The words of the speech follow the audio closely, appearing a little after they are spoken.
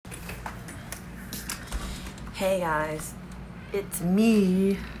Hey guys, it's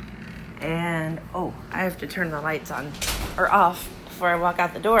me, and I have to turn the lights on or off before I walk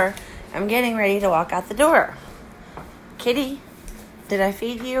out the door. I'm getting ready to walk out the door. Kitty, did I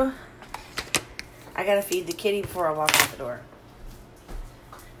feed you? I gotta feed the kitty before I walk out the door.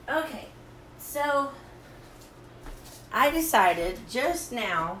 Okay, so I decided just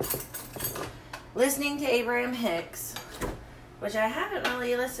now, listening to Abraham Hicks, which I haven't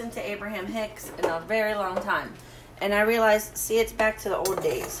really listened to Abraham Hicks in a very long time. And I realized, it's back to the old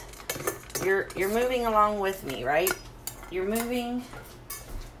days. You're moving along with me, right? You're moving.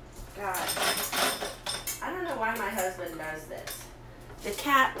 God, I don't know why my husband does this. The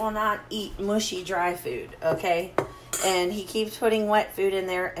cat will not eat mushy dry food, okay? And he keeps putting wet food in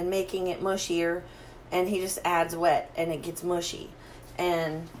there and making it mushier. And he just adds wet and it gets mushy.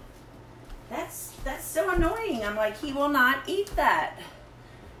 And that's so annoying. I'm like, he will not eat that.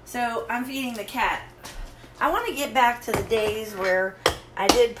 So I'm feeding the cat. I want to get back to the days where I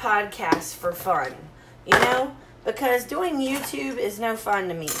did podcasts for fun, because doing YouTube is no fun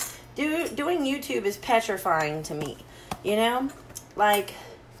to me. Doing YouTube is petrifying to me, like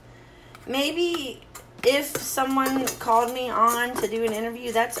maybe if someone called me on to do an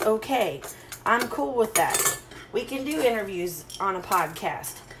interview, that's okay. I'm cool with that. We can do interviews on a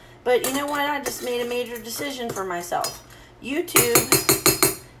podcast. But you know what? I just made a major decision for myself.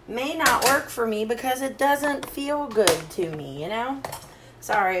 YouTube may not work for me because it doesn't feel good to me,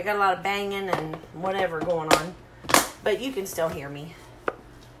 Sorry, I got a lot of banging and whatever going on. But you can still hear me.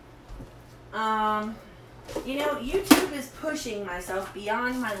 YouTube is pushing myself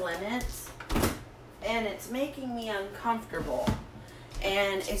beyond my limits. And it's making me uncomfortable.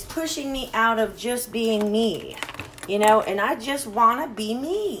 And it's pushing me out of just being me. And I just want to be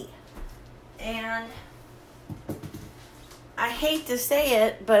me. And I hate to say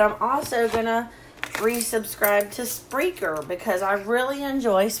it, but I'm also going to resubscribe to Spreaker because I really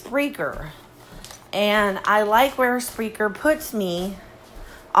enjoy Spreaker. And I like where Spreaker puts me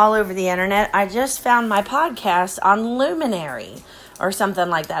all over the internet. I just found my podcast on Luminary or something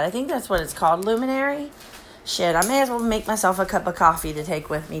like that. I think that's what it's called, Luminary. Shit, I may as well make myself a cup of coffee to take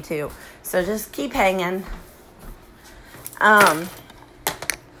with me too. So just keep hanging.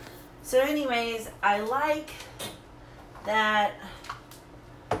 So anyways, I like that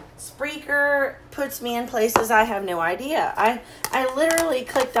Spreaker puts me in places I have no idea. I literally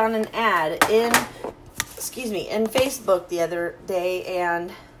clicked on an ad in Facebook the other day,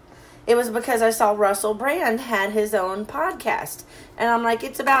 and it was because I saw Russell Brand had his own podcast. And I'm like,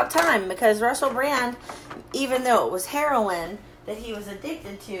 it's about time, because Russell Brand, even though it was heroin that he was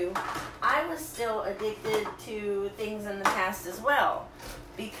addicted to, I was still addicted to things in the past as well.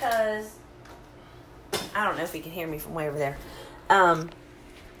 Because, I don't know if you can hear me from way over there.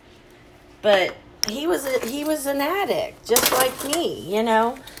 But he was an addict, just like me,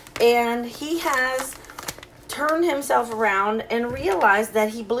 And he has turned himself around and realized that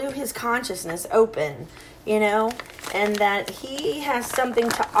he blew his consciousness open, and that he has something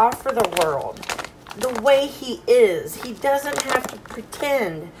to offer the world the way he is. He doesn't have to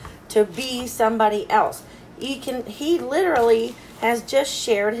pretend to be somebody else. He literally has just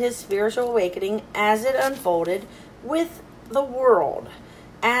shared his spiritual awakening as it unfolded with the world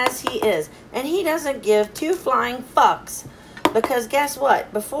as he is. And he doesn't give two flying fucks, because guess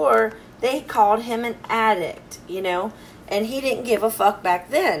what? Before, they called him an addict, and he didn't give a fuck back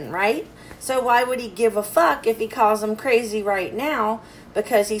then, right? So why would he give a fuck if he calls him crazy right now?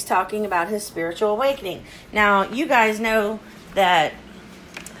 Because he's talking about his spiritual awakening. Now, you guys know that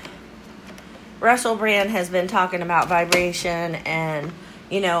Russell Brand has been talking about vibration and,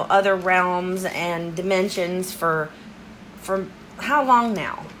 other realms and dimensions for how long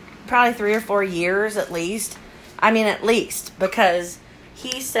now? Probably 3 or 4 years at least. I mean, at least, because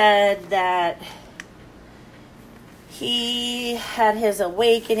he said that he had his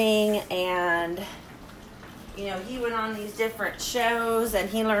awakening and, he went on these different shows and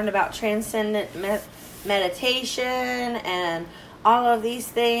he learned about transcendent meditation and all of these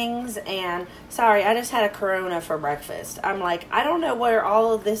things. And sorry, I just had a Corona for breakfast. I'm like, I don't know where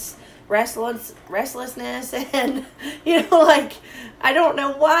all of this restlessness and, I don't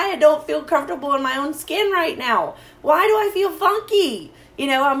know why I don't feel comfortable in my own skin right now. Why do I feel funky?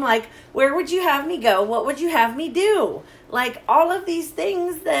 I'm like, where would you have me go? What would you have me do? Like, all of these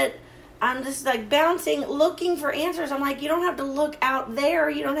things that I'm just like bouncing, looking for answers. I'm like, you don't have to look out there.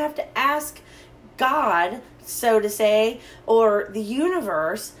 You don't have to ask God, so to say, or the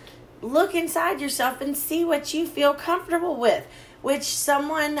universe. Look inside yourself and see what you feel comfortable with. Which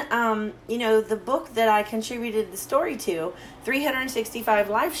someone, the book that I contributed the story to, 365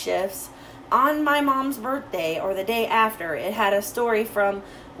 Life Shifts, on my mom's birthday or the day after, it had a story from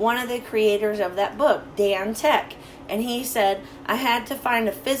one of the creators of that book, Dan Tech. And he said, I had to find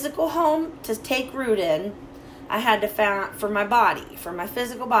a physical home to take root in. I had to find, for my body, for my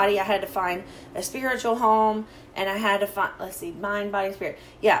physical body, I had to find a spiritual home. And I had to find, mind, body, spirit.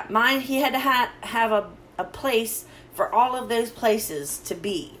 Yeah, mind, he had to have a place for all of those places to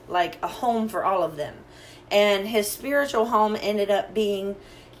be. Like a home for all of them. And his spiritual home ended up being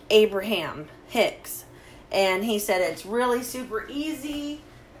Abraham Hicks. And he said it's really super easy,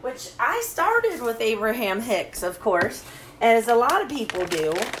 which I started with Abraham Hicks, of course, as a lot of people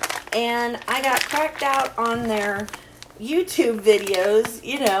do. And I got cracked out on their YouTube videos,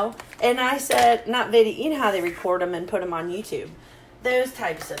 and I said, not video, you know how they record them and put them on YouTube, those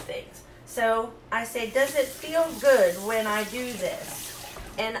types of things. So I say, does it feel good when I do this?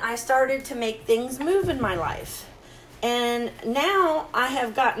 And I started to make things move in my life. And now I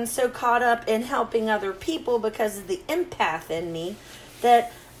have gotten so caught up in helping other people because of the empath in me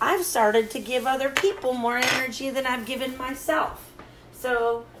that I've started to give other people more energy than I've given myself.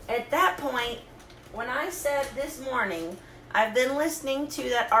 So at that point, when I said this morning, I've been listening to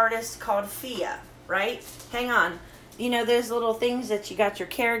that artist called Fia, right? Hang on. Those little things that you got your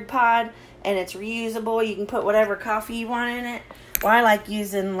Keurig pod and it's reusable. You can put whatever coffee you want in it. Well, I like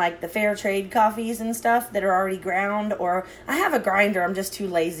using the fair trade coffees and stuff that are already ground, or I have a grinder. I'm just too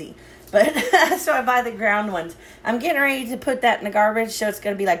lazy. But so I buy the ground ones. I'm getting ready to put that in the garbage, so it's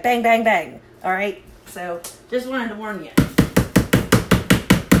going to be like bang, bang, bang. All right? So just wanted to warn you.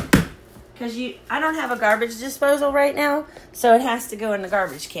 Because I don't have a garbage disposal right now, so it has to go in the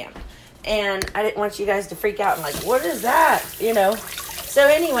garbage can. And I didn't want you guys to freak out and what is that? So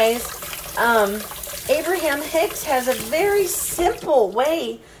anyways, Abraham Hicks has a very simple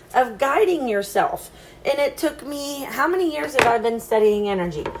way of guiding yourself. And it took me, how many years have I been studying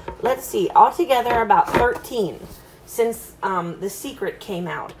energy? Let's see, altogether about 13 since The Secret came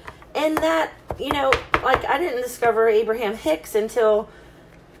out. And that, I didn't discover Abraham Hicks until,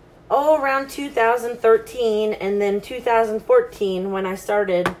 around 2013 and then 2014 when I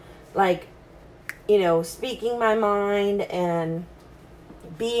started, speaking my mind and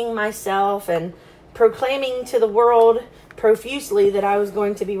being myself and proclaiming to the world profusely that I was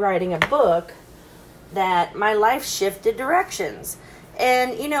going to be writing a book, that my life shifted directions.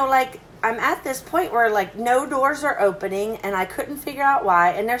 And, I'm at this point where, no doors are opening, and I couldn't figure out why,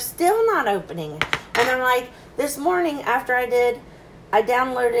 and they're still not opening. And I'm this morning after I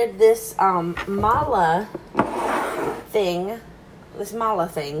downloaded this Mala thing,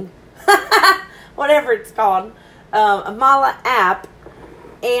 whatever it's called, a Mala app,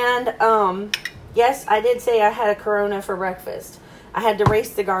 and, yes, I did say I had a Corona for breakfast. I had to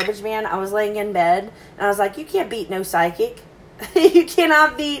race the garbage man. I was laying in bed, and I was like, you can't beat no psychic. You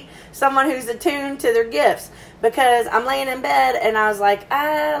cannot beat someone who's attuned to their gifts. Because I'm laying in bed, and I was like,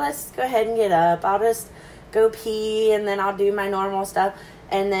 let's go ahead and get up. I'll just go pee, and then I'll do my normal stuff,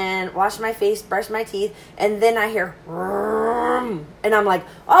 and then wash my face, brush my teeth, and then I hear, and I'm like,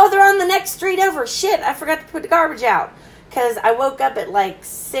 they're on the next street over. Shit, I forgot to put the garbage out. Because I woke up at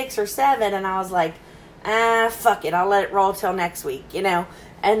 6 or 7, and I was like, fuck it, I'll let it roll till next week,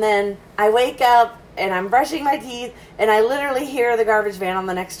 And then I wake up, and I'm brushing my teeth, and I literally hear the garbage van on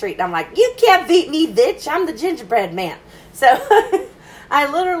the next street, and I'm like, you can't beat me, bitch, I'm the gingerbread man. So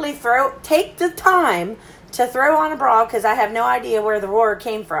I literally take the time to throw on a bra, because I have no idea where the roar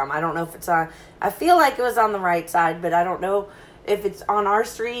came from. I don't know if it's on, I feel like it was on the right side, but I don't know if it's on our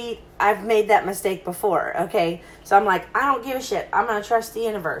street. I've made that mistake before, okay? So I'm like, I don't give a shit. I'm going to trust the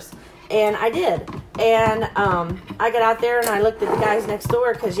universe. And I did. And I got out there and I looked at the guys next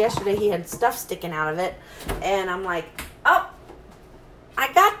door because yesterday he had stuff sticking out of it. And I'm like, I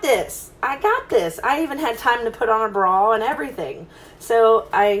got this. I even had time to put on a bra and everything. So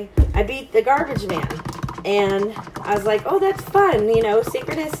I beat the garbage man. And I was like, that's fun,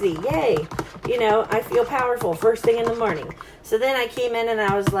 synchronicity, yay. I feel powerful first thing in the morning. So then I came in and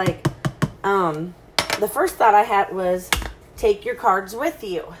I was like, the first thought I had was, take your cards with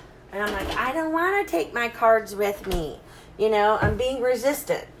you. And I'm like, I don't want to take my cards with me. I'm being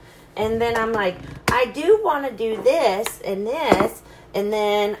resistant. And then I'm like, I do want to do this and this. And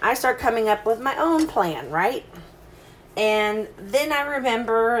then I start coming up with my own plan, right? And then I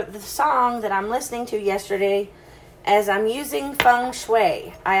remember the song that I'm listening to yesterday as I'm using feng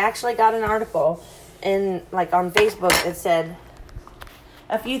shui. I actually got an article on Facebook that said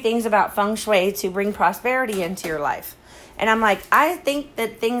a few things about feng shui to bring prosperity into your life. And I'm like, I think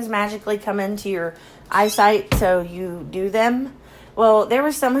that things magically come into your eyesight, so you do them. Well, there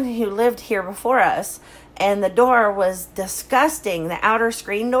was someone who lived here before us, and the door was disgusting, the outer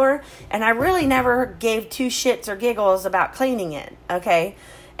screen door, and I really never gave two shits or giggles about cleaning it, okay?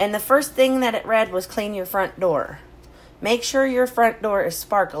 And the first thing that it read was clean your front door. Make sure your front door is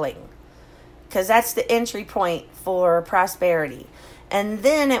sparkling, because that's the entry point for prosperity. And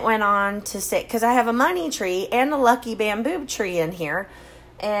then it went on to say, because I have a money tree and a lucky bamboo tree in here,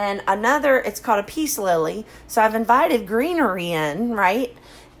 and another, it's called a peace lily. So I've invited greenery in, right?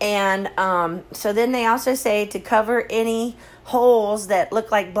 And so then they also say to cover any holes that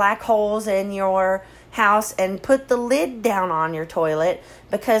look like black holes in your house and put the lid down on your toilet,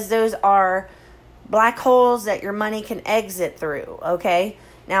 because those are black holes that your money can exit through, okay?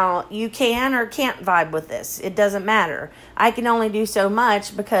 Now, you can or can't vibe with this. It doesn't matter. I can only do so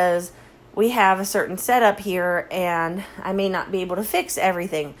much because we have a certain setup here, and I may not be able to fix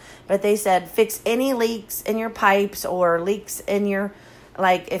everything. But they said fix any leaks in your pipes or leaks in your,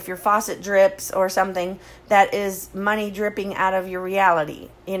 like if your faucet drips or something, that is money dripping out of your reality.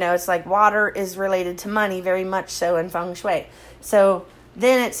 You know, it's like water is related to money, very much so in feng shui. So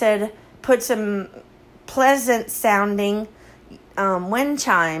then it said put some pleasant sounding wind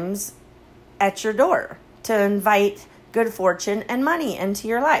chimes at your door to invite good fortune and money into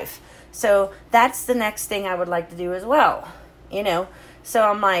your life. So that's the next thing I would like to do as well, you know. So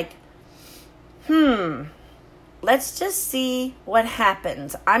I'm like, let's just see what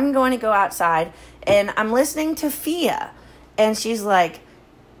happens. I'm going to go outside, and I'm listening to Fia, and she's like,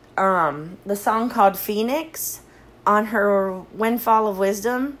 the song called Phoenix on her Windfall of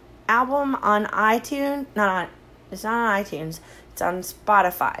Wisdom album on iTunes. It's not on iTunes. It's on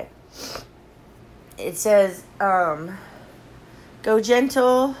Spotify. It says, go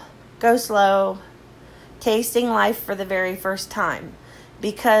gentle, go slow, tasting life for the very first time.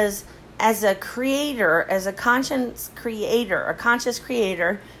 Because as a creator, as a conscious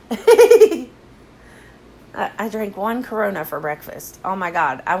creator, I drank one Corona for breakfast. Oh my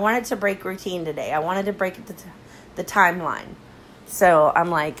God. I wanted to break routine today. I wanted to break the timeline. So I'm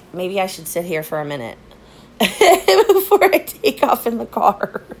like, maybe I should sit here for a minute before I take off in the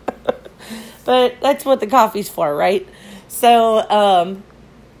car. But that's what the coffee's for, right? So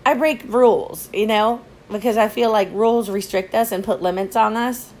I break rules, you know, because I feel like rules restrict us and put limits on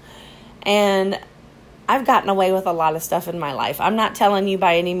us. And I've gotten away with a lot of stuff in my life. I'm not telling you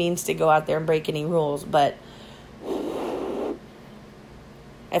by any means to go out there and break any rules, but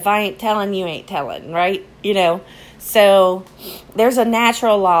if I ain't telling, you ain't telling, right? You know, so there's a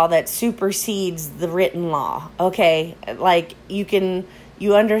natural law that supersedes the written law, okay? Like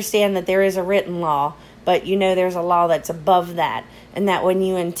you understand that there is a written law, but you know there's a law that's above that, and that when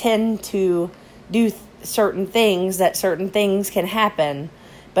you intend to do certain things, that certain things can happen,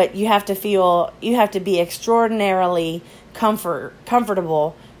 but you have to be extraordinarily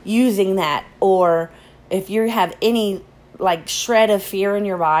comfortable using that, or if you have any like shred of fear in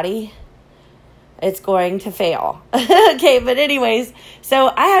your body, it's going to fail. Okay, but anyways,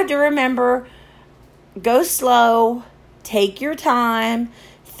 so I have to remember, go slow, take your time,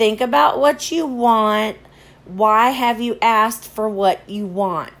 think about what you want. Why have you asked for what you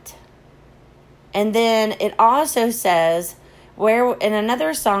want? And then it also says, in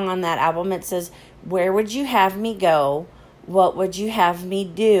another song on that album, it says, where would you have me go? What would you have me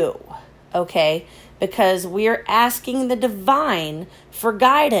do? Okay, because we're asking the divine for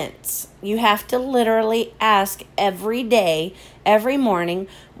guidance. You have to literally ask every day, every morning,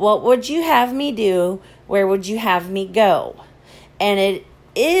 what would you have me do? Where would you have me go? And it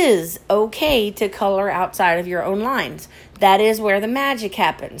is okay to color outside of your own lines. That is where the magic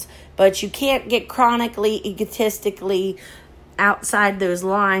happens. But you can't get chronically, egotistically outside those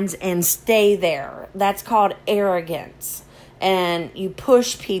lines and stay there. That's called arrogance. And you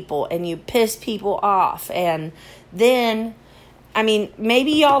push people and you piss people off. And then, I mean,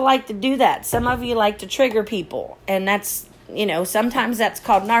 maybe y'all like to do that. Some of you like to trigger people. And that's, you know, sometimes that's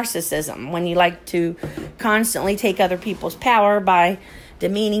called narcissism. When you like to constantly take other people's power by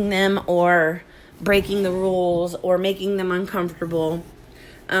demeaning them or breaking the rules or making them uncomfortable.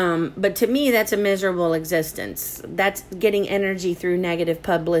 But to me, that's a miserable existence. That's getting energy through negative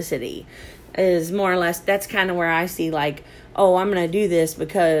publicity. Is more or less, that's kind of where I see like, oh, I'm going to do this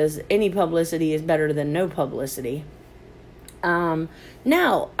because any publicity is better than no publicity.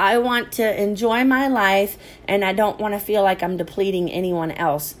 No, I want to enjoy my life, and I don't want to feel like I'm depleting anyone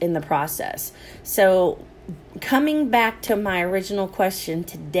else in the process. So coming back to my original question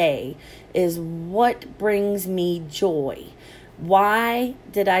today is, what brings me joy? Why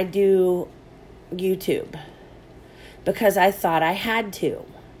did I do YouTube? Because I thought I had to.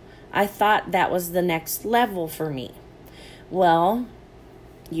 I thought that was the next level for me. Well,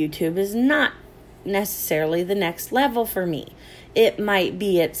 YouTube is not necessarily the next level for me. It might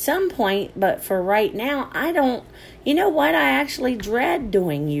be at some point, but for right now, I don't. You know what? I actually dread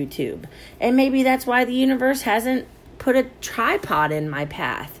doing YouTube. And maybe that's why the universe hasn't put a tripod in my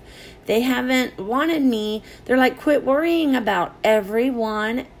path. They haven't wanted me. They're like, quit worrying about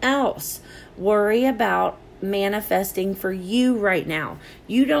everyone else. Worry about manifesting for you right now.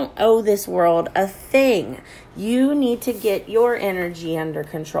 You don't owe this world a thing. You need to get your energy under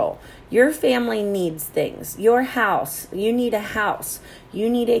control. Your family needs things. Your house, you need a house. You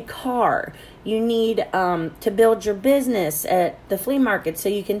need a car. You need to build your business at the flea market so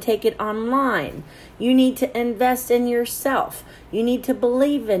you can take it online. You need to invest in yourself. You need to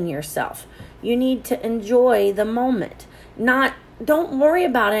believe in yourself. You need to enjoy the moment. Don't worry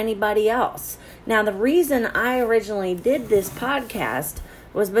about anybody else. Now, the reason I originally did this podcast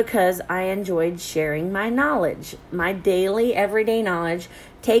was because I enjoyed sharing my knowledge, my daily, everyday knowledge,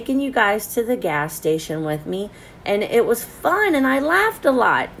 taking you guys to the gas station with me, and it was fun, and I laughed a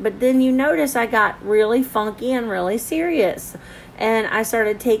lot. But then you notice I got really funky and really serious, and I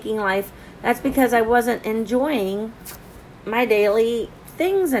started taking life. That's because I wasn't enjoying my daily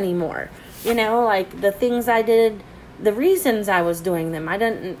things anymore. You know, like the things I did, the reasons I was doing them. I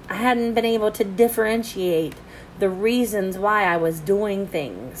hadn't been able to differentiate the reasons why I was doing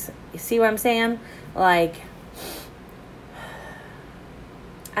things. You see what I'm saying? Like,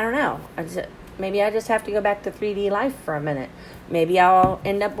 I don't know. Maybe I just have to go back to 3D life for a minute. Maybe I'll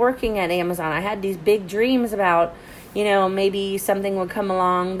end up working at Amazon. I had these big dreams about, maybe something would come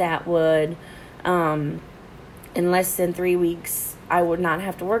along that would, in less than 3 weeks, I would not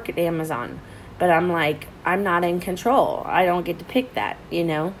have to work at Amazon. But I'm like, I'm not in control. I don't get to pick that,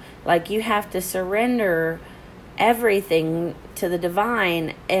 Like, you have to surrender everything to the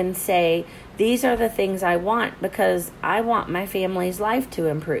divine and say, these are the things I want because I want my family's life to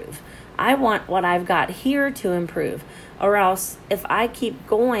improve. I want what I've got here to improve. Or else, if I keep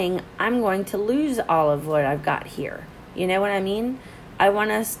going, I'm going to lose all of what I've got here. You know what I mean? I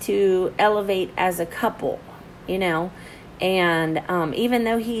want us to elevate as a couple, And even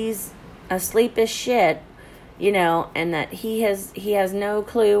though he's asleep as shit, and that he has no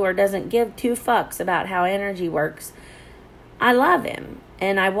clue or doesn't give two fucks about how energy works, I love him.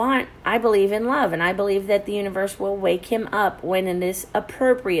 And I believe in love, and I believe that the universe will wake him up when it is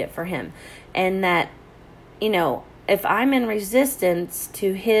appropriate for him. And that, if I'm in resistance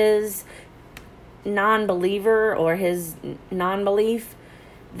to his non-believer or his non-belief,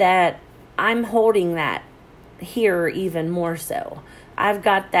 that I'm holding that here even more so. I've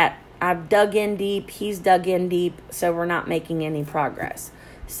got that. I've dug in deep. He's dug in deep. So we're not making any progress.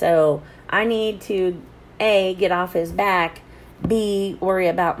 So I need to, A, get off his back, B, worry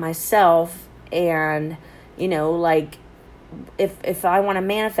about myself, and, like, if I want to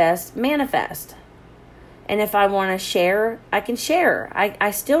manifest. And if I want to share, I can share. I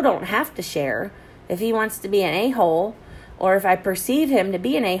still don't have to share. If he wants to be an a-hole, or if I perceive him to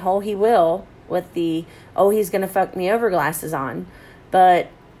be an a-hole, he will, with the, he's going to fuck me over glasses on. But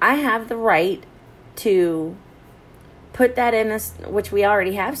I have the right to put that in which we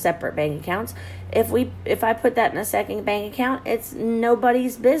already have separate bank accounts. If I put that in a second bank account, it's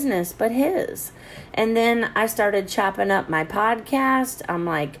nobody's business but his. And then I started chopping up my podcast. I'm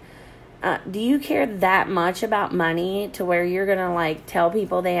like, do you care that much about money to where you're going to tell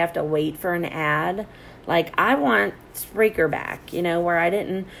people they have to wait for an ad? Like, I want Spreaker back, where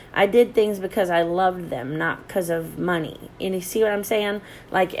I did things because I loved them, not because of money. And you see what I'm saying?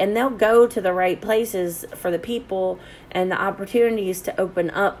 And they'll go to the right places for the people and the opportunities to open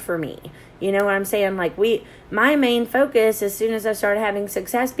up for me. You know what I'm saying? My main focus, as soon as I started having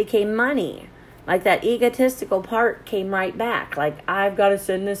success, became money. That egotistical part came right back. I've got to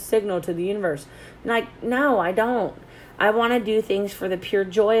send this signal to the universe. No, I don't. I want to do things for the pure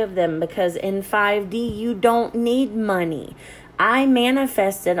joy of them, because in 5D, you don't need money. I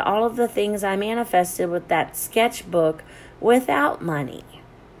manifested all of the things I manifested with that sketchbook without money.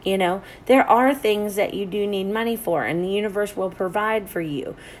 There are things that you do need money for, and the universe will provide for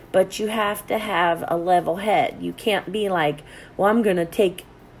you. But you have to have a level head. You can't be like, well, I'm going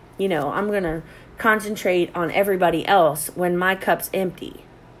to concentrate on everybody else when my cup's empty.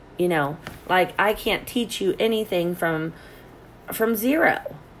 I can't teach you anything from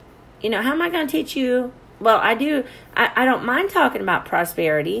zero. How am I going to teach you? Well, I do. I don't mind talking about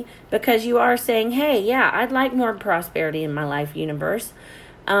prosperity, because you are saying, hey, yeah, I'd like more prosperity in my life, universe.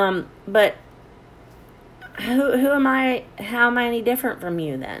 But who am I? How am I any different from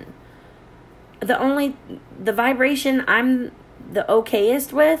you then? The vibration I'm the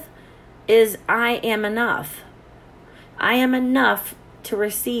okayest with is I am enough. I am enough to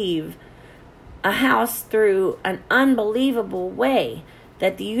receive a house through an unbelievable way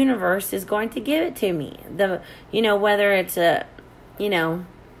that the universe is going to give it to me. Whether it's if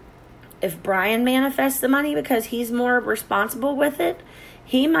Brian manifests the money because he's more responsible with it,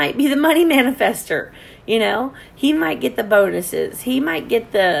 he might be the money manifester. He might get the bonuses. He might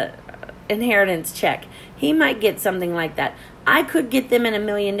get the inheritance check. He might get something like that. I could get them in a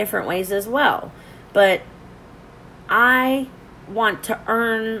million different ways as well. But I want to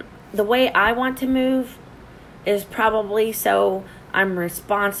earn, the way I want to move is probably so I'm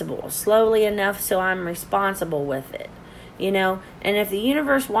responsible. Slowly enough so I'm responsible with it. And if the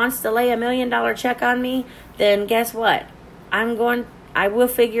universe wants to lay $1 million check on me, then guess what? I will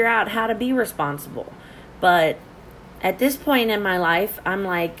figure out how to be responsible. But at this point in my life, I'm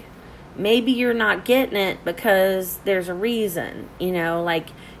like, maybe you're not getting it because there's a reason.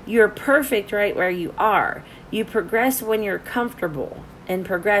 You're perfect right where you are. You progress when you're comfortable and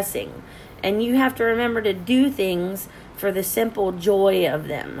progressing. And you have to remember to do things for the simple joy of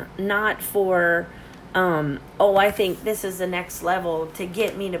them, not for, I think this is the next level to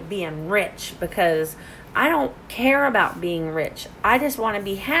get me to being rich, because I don't care about being rich. I just want to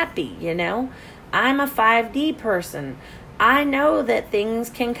be happy, I'm a 5D person. I know that things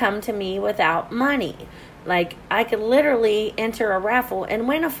can come to me without money. Like, I could literally enter a raffle and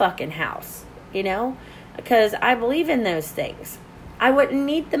win a fucking house, because I believe in those things. I wouldn't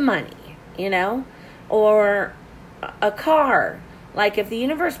need the money, or a car. Like, if the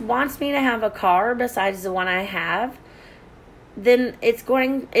universe wants me to have a car besides the one I have, then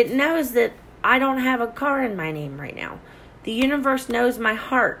it knows that I don't have a car in my name right now. The universe knows my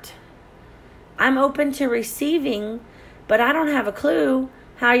heart. I'm open to receiving, but I don't have a clue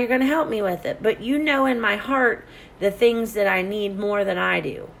how you're going to help me with it. But in my heart the things that I need more than I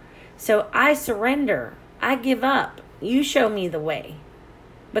do. So I surrender. I give up. You show me the way.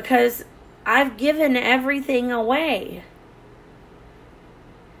 Because I've given everything away.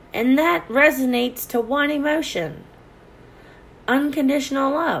 And that resonates to one emotion.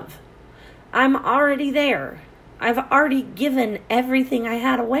 Unconditional love. I'm already there. I've already given everything I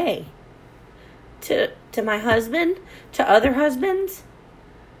had away. To my husband, to other husbands,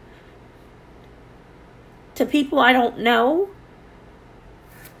 to people I don't know.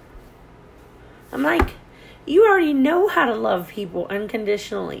 I'm like, you already know how to love people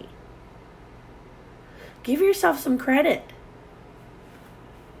unconditionally. Give yourself some credit.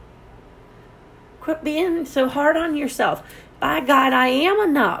 Quit being so hard on yourself. By God, I am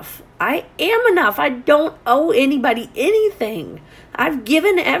enough. I am enough. I don't owe anybody anything. I've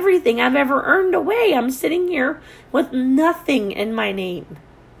given everything I've ever earned away. I'm sitting here with nothing in my name.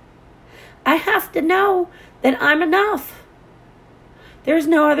 I have to know that I'm enough. There's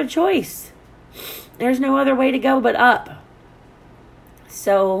no other choice. There's no other way to go but up.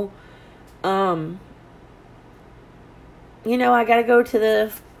 So, I got to go to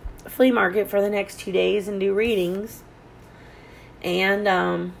the flea market for the next 2 days and do readings. And,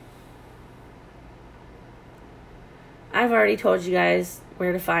 I've already told you guys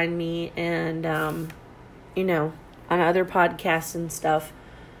where to find me and, on other podcasts and stuff.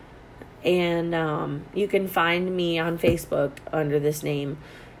 And, you can find me on Facebook under this name.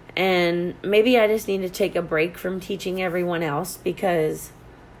 And maybe I just need to take a break from teaching everyone else because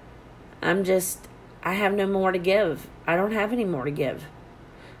I have no more to give. I don't have any more to give.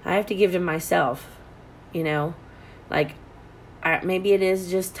 I have to give to myself, maybe it is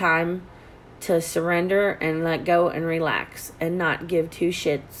just time to surrender and let go and relax and not give two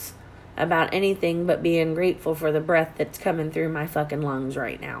shits about anything but being grateful for the breath that's coming through my fucking lungs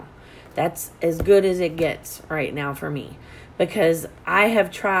right now. That's as good as it gets right now for me, because I have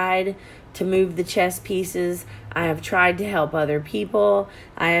tried to move the chess pieces. I have tried to help other people.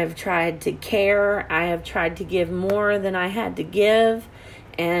 I have tried to care. I have tried to give more than I had to give,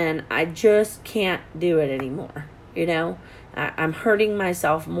 and I just can't do it anymore. I'm hurting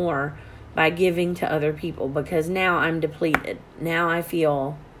myself more by giving to other people because now I'm depleted. Now I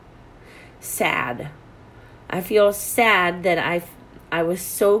feel sad. I feel sad that I was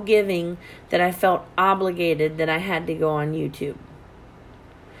so giving that I felt obligated that I had to go on YouTube.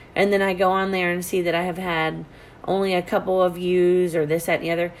 And then I go on there and see that I have had only a couple of views or this, that, and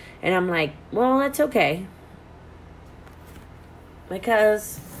the other. And I'm like, well, that's okay.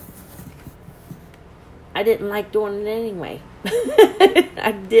 Because I didn't like doing it anyway.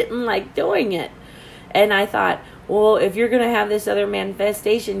 I didn't like doing it. And I thought, well, if you're going to have this other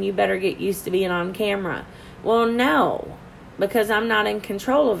manifestation, you better get used to being on camera. Well, no, because I'm not in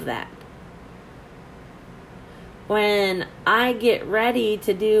control of that. when I get ready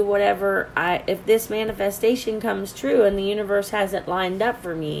to do whatever if this manifestation comes true and the universe has it lined up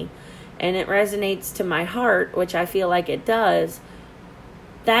for me and it resonates to my heart, which I feel like it does,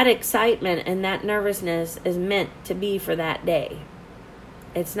 that excitement and that nervousness is meant to be for that day.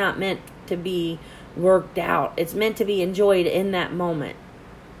 It's not meant to be worked out. It's meant to be enjoyed in that moment.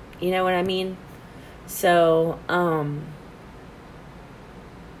 You know what I mean? So,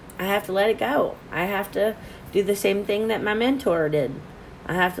 I have to let it go. I have to do the same thing that my mentor did.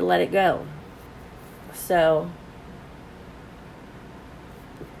 I have to let it go. So,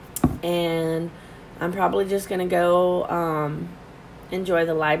 and I'm probably just going to go enjoy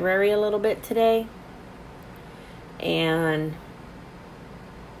the library a little bit today. And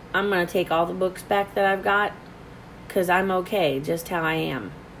I'm going to take all the books back that I've got, because I'm okay just how I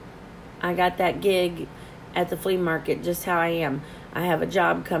am. I got that gig at the flea market just how I am. I have a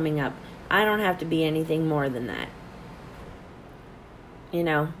job coming up. I don't have to be anything more than that. You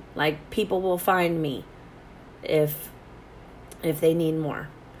know, like, people will find me if they need more.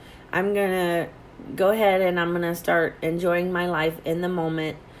 I'm going to go ahead and I'm going to start enjoying my life in the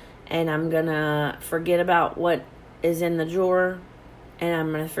moment, and I'm going to forget about what is in the drawer, and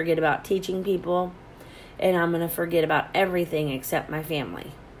I'm going to forget about teaching people, and I'm going to forget about everything except my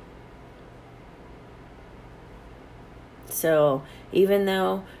family. So, even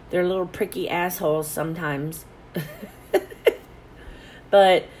though they're little pricky assholes sometimes,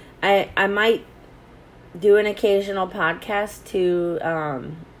 but I might do an occasional podcast to,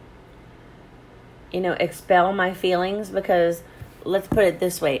 expel my feelings, because let's put it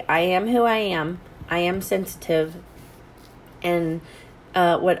this way. I am who I am. I am sensitive, and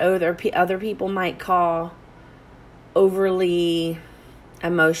what other people might call overly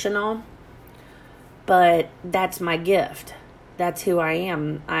emotional. But that's my gift. That's who I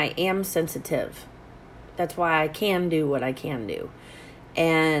am. I am sensitive. That's why I can do what I can do.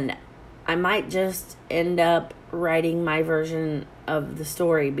 And I might just end up writing my version of the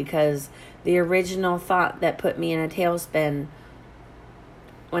story, because the original thought that put me in a tailspin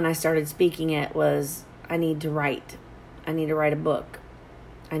when I started speaking it was, I need to write. I need to write a book.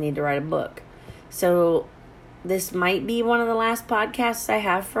 I need to write a book. So this might be one of the last podcasts I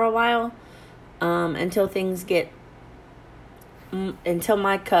have for a while. Until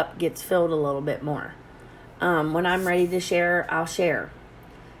my cup gets filled a little bit more. When I'm ready to share, I'll share.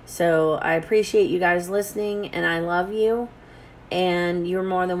 So I appreciate you guys listening, and I love you. And you're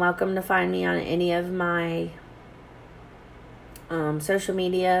more than welcome to find me on any of my social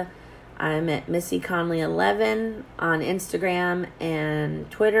media. I'm at Missy Conley 11 on Instagram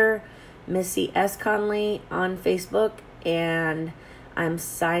and Twitter, Missy S. Conley on Facebook, and I'm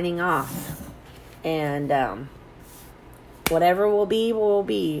signing off. And whatever will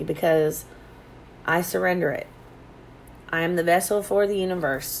be, because I surrender it. I am the vessel for the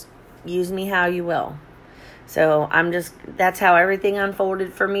universe. Use me how you will. So that's how everything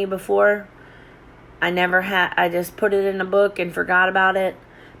unfolded for me before. I just put it in a book and forgot about it.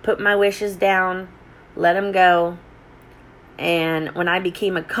 Put my wishes down, let them go. And when I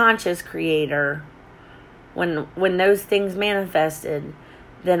became a conscious creator, when those things manifested,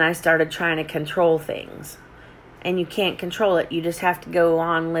 then I started trying to control things. And you can't control it. You just have to go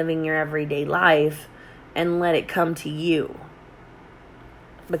on living your everyday life and let it come to you.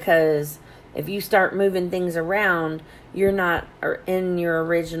 Because if you start moving things around, you're not in your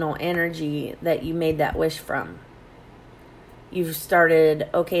original energy that you made that wish from. You've started,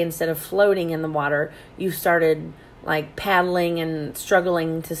 instead of floating in the water, you started like paddling and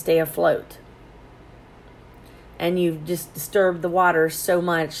struggling to stay afloat. And you've just disturbed the water so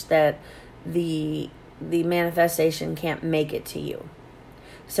much that the manifestation can't make it to you.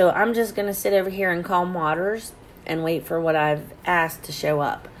 So I'm just going to sit over here in calm waters and wait for what I've asked to show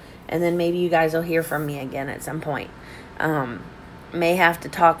up. And then maybe you guys will hear from me again at some point. May have to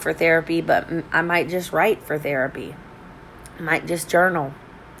talk for therapy, but I might just write for therapy. I might just journal.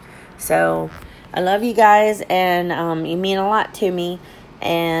 So I love you guys, and you mean a lot to me.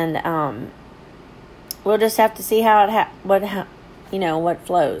 And we'll just have to see how what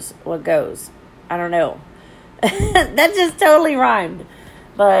flows, what goes. I don't know. That just totally rhymed.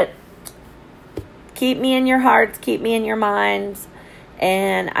 But keep me in your hearts, keep me in your minds,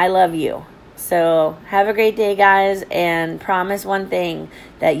 and I love you. So have a great day, guys, and promise one thing,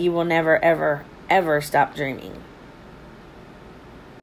 that you will never, ever, ever stop dreaming.